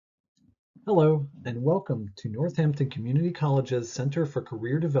Hello, and welcome to Northampton Community College's Center for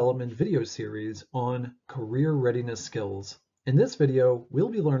Career Development video series on career readiness skills. In this video, we'll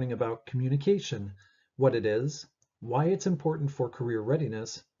be learning about communication, what it is, why it's important for career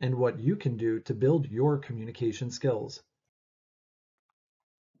readiness, and what you can do to build your communication skills.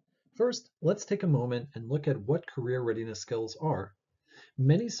 First, let's take a moment and look at what career readiness skills are.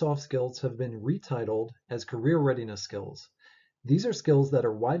 Many soft skills have been retitled as career readiness skills. These are skills that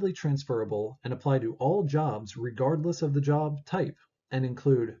are widely transferable and apply to all jobs regardless of the job type and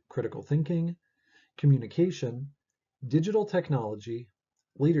include critical thinking, communication, digital technology,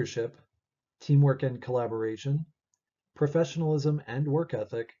 leadership, teamwork and collaboration, professionalism and work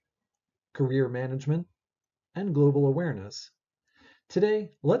ethic, career management, and global awareness. Today,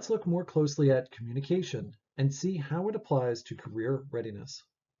 let's look more closely at communication and see how it applies to career readiness.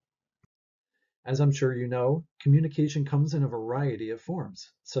 As I'm sure you know, communication comes in a variety of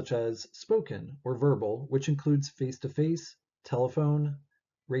forms, such as spoken or verbal, which includes face-to-face, telephone,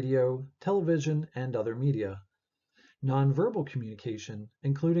 radio, television, and other media. Nonverbal communication,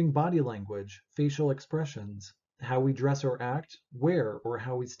 including body language, facial expressions, how we dress or act, where or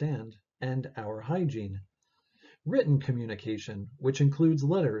how we stand, and our hygiene. Written communication, which includes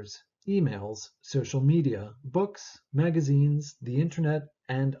letters, emails, social media, books, magazines, the internet,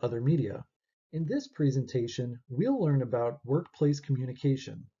 and other media. In this presentation, we'll learn about workplace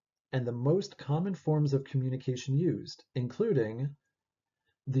communication and the most common forms of communication used, including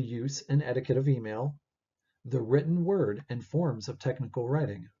the use and etiquette of email, the written word and forms of technical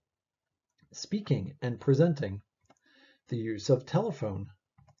writing, speaking and presenting, the use of telephone,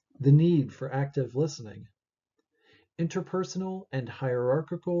 the need for active listening, interpersonal and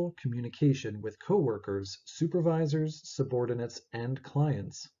hierarchical communication with coworkers, supervisors, subordinates, and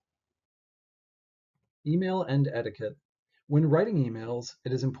clients. Email and etiquette. When writing emails,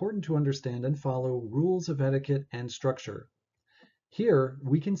 it is important to understand and follow rules of etiquette and structure. Here,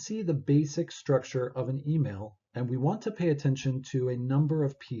 we can see the basic structure of an email, and we want to pay attention to a number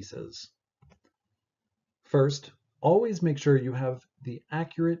of pieces. First, always make sure you have the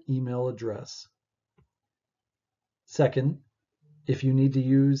accurate email address. Second, if you need to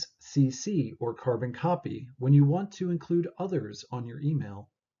use CC or carbon copy when you want to include others on your email.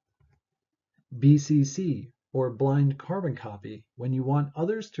 BCC or blind carbon copy when you want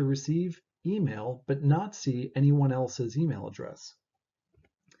others to receive email but not see anyone else's email address.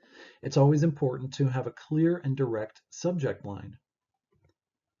 It's always important to have a clear and direct subject line.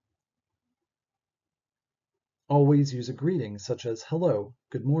 Always use a greeting such as hello,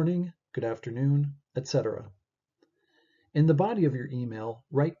 good morning, good afternoon, etc. In the body of your email,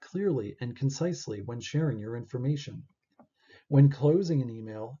 write clearly and concisely when sharing your information. When closing an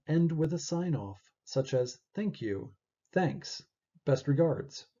email, end with a sign-off, such as thank you, thanks, best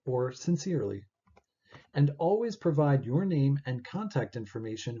regards, or sincerely. And always provide your name and contact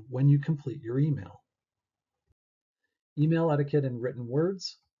information when you complete your email. Email etiquette in written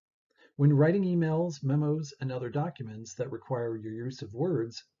words. When writing emails, memos, and other documents that require your use of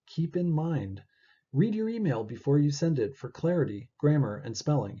words, keep in mind, read your email before you send it for clarity, grammar, and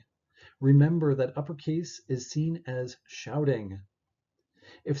spelling. Remember that uppercase is seen as shouting.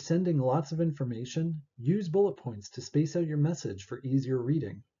 If sending lots of information, use bullet points to space out your message for easier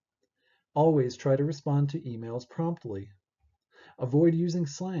reading. Always try to respond to emails promptly. Avoid using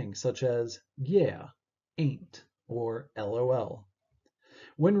slang such as yeah, ain't, or LOL.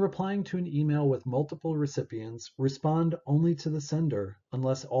 When replying to an email with multiple recipients, respond only to the sender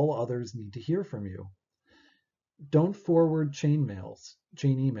unless all others need to hear from you. Don't forward chain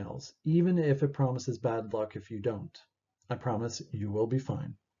emails, even if it promises bad luck if you don't. I promise you will be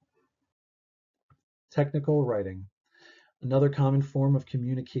fine. Technical writing. Another common form of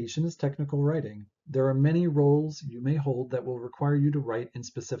communication is technical writing. There are many roles you may hold that will require you to write in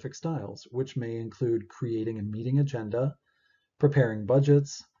specific styles, which may include creating a meeting agenda, preparing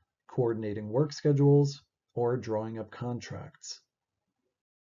budgets, coordinating work schedules, or drawing up contracts.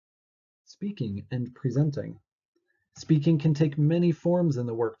 Speaking and presenting. Speaking can take many forms in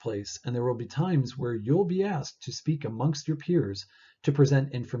the workplace, and there will be times where you'll be asked to speak amongst your peers to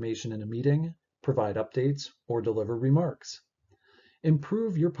present information in a meeting, provide updates, or deliver remarks.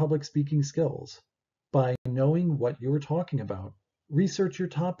 Improve your public speaking skills by knowing what you are talking about. Research your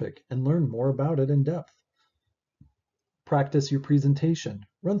topic and learn more about it in depth. Practice your presentation.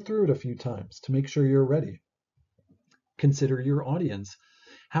 Run through it a few times to make sure you're ready. Consider your audience.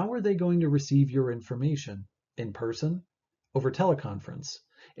 How are they going to receive your information? In person? Over teleconference?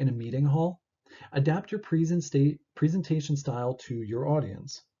 In a meeting hall? Adapt your presentation style to your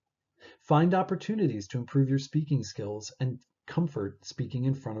audience. Find opportunities to improve your speaking skills and comfort speaking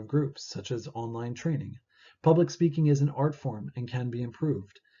in front of groups, such as online training. Public speaking is an art form and can be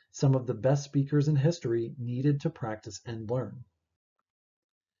improved. Some of the best speakers in history needed to practice and learn.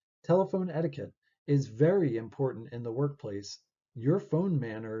 Telephone etiquette is very important in the workplace. Your phone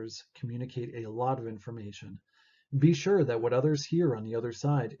manners communicate a lot of information. Be sure that what others hear on the other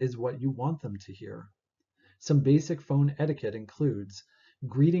side is what you want them to hear. Some basic phone etiquette includes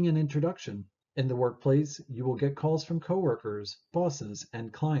greeting and introduction. In the workplace, you will get calls from coworkers, bosses,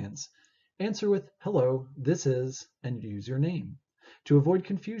 and clients. Answer with "Hello, this is," and use your name to avoid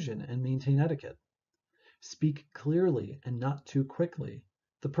confusion and maintain etiquette. Speak clearly and not too quickly.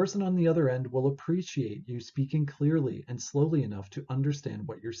 The person on the other end will appreciate you speaking clearly and slowly enough to understand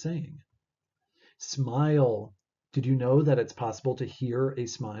what you're saying. Smile. Did you know that it's possible to hear a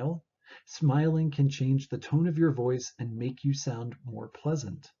smile? Smiling can change the tone of your voice and make you sound more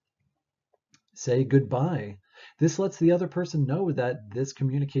pleasant. Say goodbye. This lets the other person know that this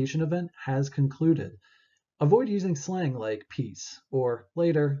communication event has concluded. Avoid using slang like peace or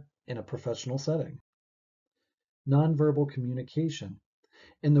later in a professional setting. Nonverbal communication.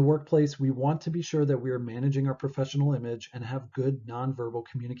 In the workplace, we want to be sure that we are managing our professional image and have good nonverbal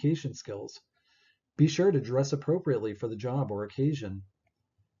communication skills. Be sure to dress appropriately for the job or occasion.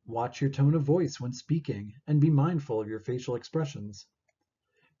 Watch your tone of voice when speaking and be mindful of your facial expressions.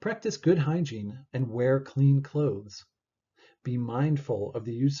 Practice good hygiene and wear clean clothes. Be mindful of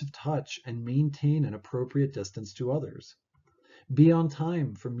the use of touch and maintain an appropriate distance to others. Be on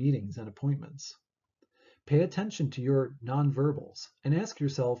time for meetings and appointments. Pay attention to your nonverbals and ask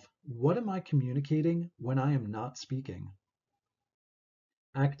yourself, what am I communicating when I am not speaking?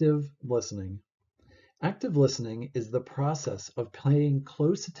 Active listening. Active listening is the process of paying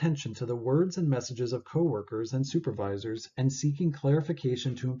close attention to the words and messages of coworkers and supervisors and seeking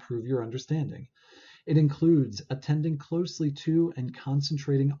clarification to improve your understanding. It includes attending closely to and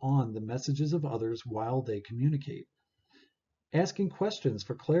concentrating on the messages of others while they communicate. Asking questions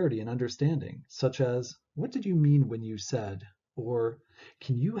for clarity and understanding, such as, what did you mean when you said? Or,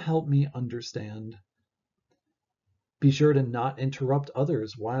 can you help me understand? Be sure to not interrupt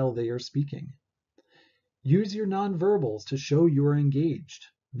others while they are speaking. Use your nonverbals to show you are engaged.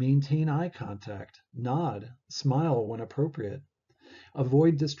 Maintain eye contact, nod, smile when appropriate.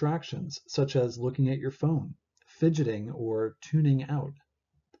 Avoid distractions, such as looking at your phone, fidgeting, or tuning out.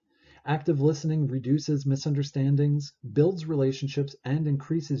 Active listening reduces misunderstandings, builds relationships, and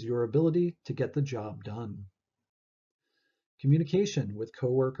increases your ability to get the job done. Communication with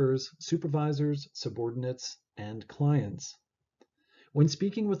coworkers, supervisors, subordinates, and clients. When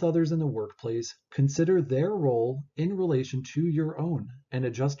speaking with others in the workplace, consider their role in relation to your own and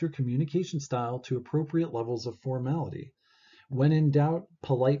adjust your communication style to appropriate levels of formality. When in doubt,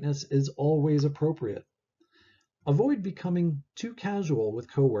 politeness is always appropriate. Avoid becoming too casual with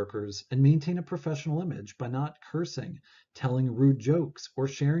coworkers and maintain a professional image by not cursing, telling rude jokes, or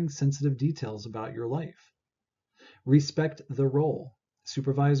sharing sensitive details about your life. Respect the role.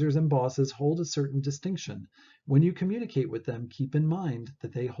 Supervisors and bosses hold a certain distinction. When you communicate with them, keep in mind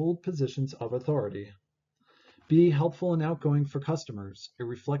that they hold positions of authority. Be helpful and outgoing for customers. It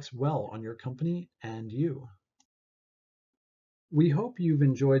reflects well on your company and you. We hope you've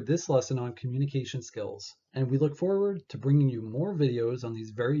enjoyed this lesson on communication skills, and we look forward to bringing you more videos on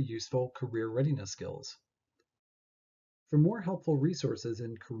these very useful career readiness skills. For more helpful resources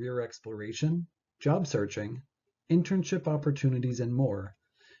in career exploration, job searching, internship opportunities, and more,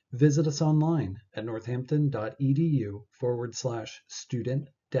 visit us online at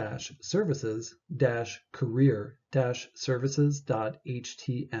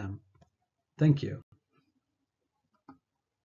northampton.edu/student-services-career-services.htm. Thank you.